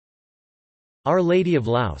Our Lady of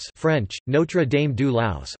Laus, French, Notre Dame du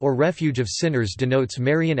Laus, or Refuge of Sinners, denotes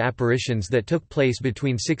Marian apparitions that took place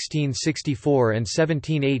between 1664 and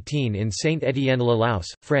 1718 in Saint-Étienne-la-Laus,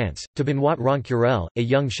 France, to Benoîte Ronquerolles, a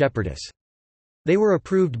young shepherdess. They were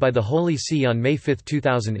approved by the Holy See on May 5,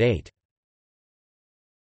 2008.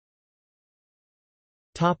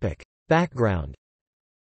 Background.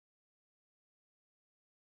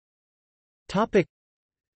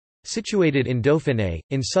 Situated in Dauphiné,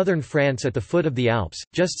 in southern France at the foot of the Alps,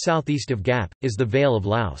 just southeast of Gap, is the Vale of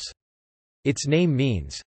Laus. Its name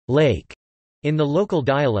means, lake, in the local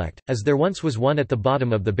dialect, as there once was one at the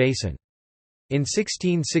bottom of the basin. In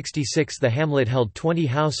 1666 the hamlet held 20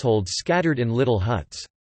 households scattered in little huts.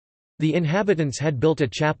 The inhabitants had built a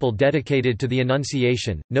chapel dedicated to the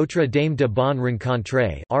Annunciation, Notre Dame de Bonne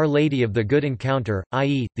Rencontre, Our Lady of the Good Encounter,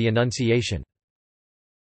 i.e., the Annunciation.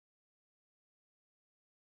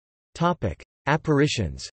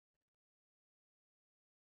 Apparitions.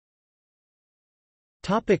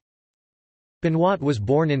 Benoît was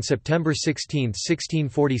born in September 16,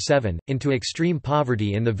 1647, into extreme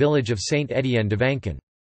poverty in the village of Saint-Étienne-de-Vancan.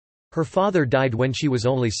 Her father died when she was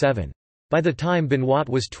only 7. By the time Benoît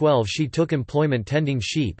was 12 she took employment tending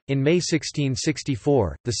sheep. In May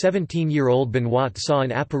 1664, the 17-year-old Benoît saw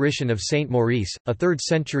an apparition of Saint Maurice, a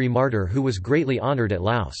 3rd-century martyr who was greatly honoured at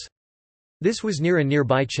Laus. This was near a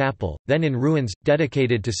nearby chapel, then in ruins,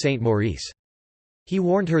 dedicated to Saint Maurice. He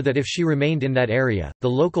warned her that if she remained in that area, the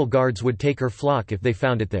local guards would take her flock if they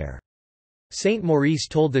found it there. Saint Maurice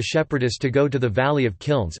told the shepherdess to go to the Valley of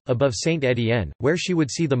Kilns, above Saint Étienne, where she would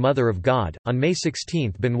see the Mother of God. On May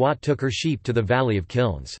 16 Benoît took her sheep to the Valley of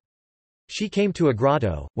Kilns. She came to a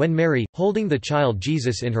grotto, when Mary, holding the child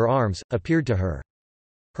Jesus in her arms, appeared to her.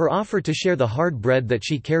 Her offer to share the hard bread that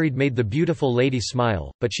she carried made the beautiful lady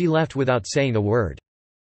smile, but she left without saying a word.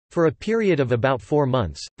 For a period of about 4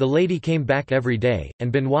 months, the lady came back every day, and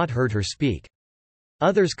Benoît heard her speak.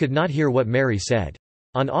 Others could not hear what Mary said.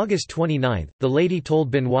 On August 29, the lady told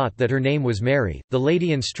Benoît that her name was Mary. The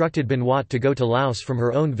lady instructed Benoît to go to Laus from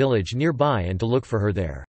her own village nearby and to look for her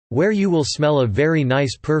there, "where you will smell a very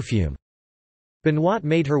nice perfume." Benoît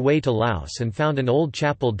made her way to Laus and found an old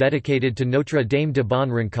chapel dedicated to Notre Dame de Bonne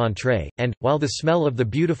Rencontre, and, while the smell of the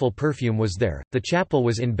beautiful perfume was there, the chapel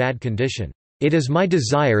was in bad condition. "It is my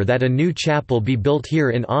desire that a new chapel be built here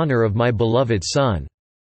in honor of my beloved Son.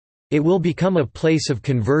 It will become a place of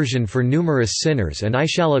conversion for numerous sinners and I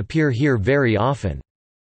shall appear here very often,"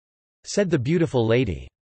 said the beautiful lady.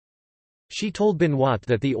 She told Benoît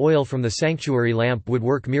that the oil from the sanctuary lamp would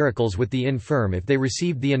work miracles with the infirm if they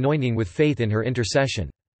received the anointing with faith in her intercession.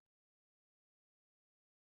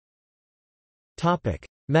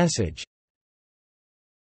 Message.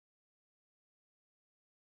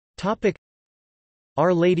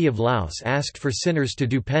 Our Lady of Laus asked for sinners to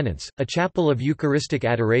do penance, a chapel of Eucharistic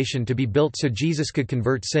adoration to be built so Jesus could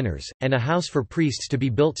convert sinners, and a house for priests to be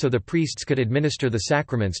built so the priests could administer the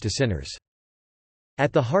sacraments to sinners.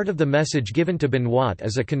 At the heart of the message given to Benoît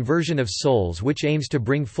is a conversion of souls which aims to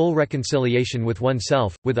bring full reconciliation with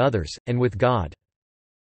oneself, with others, and with God.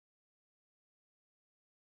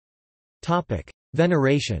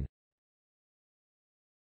 Veneration.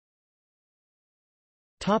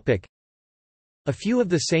 A few of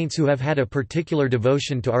the saints who have had a particular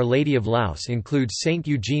devotion to Our Lady of Laus include Saint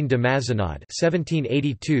Eugene de Mazenod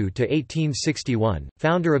 (1782–1861),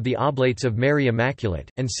 founder of the Oblates of Mary Immaculate,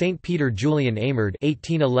 and Saint Peter Julian Eymard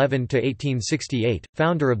 (1811–1868),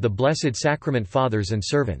 founder of the Blessed Sacrament Fathers and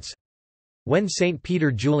Servants. When Saint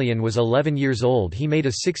Peter Julian was 11 years old, he made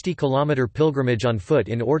a 60-kilometer pilgrimage on foot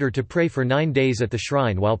in order to pray for 9 days at the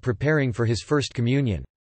shrine while preparing for his First Communion.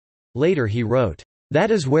 Later he wrote, "That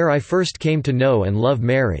is where I first came to know and love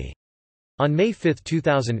Mary." On May 5,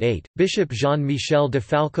 2008, Bishop Jean-Michel de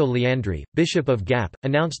Falco-Leandri, Bishop of Gap,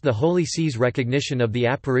 announced the Holy See's recognition of the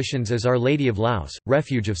apparitions as Our Lady of Laus,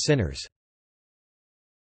 Refuge of Sinners.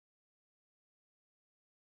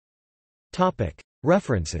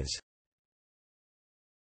 References.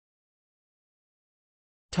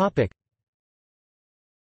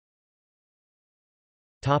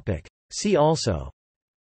 See also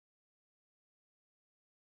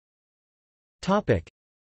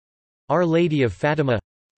Our Lady of Fatima,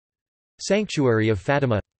 Sanctuary of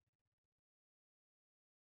Fatima.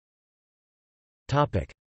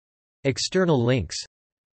 External links.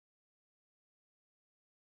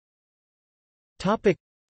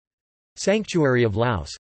 Sanctuary of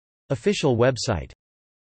Laus official website.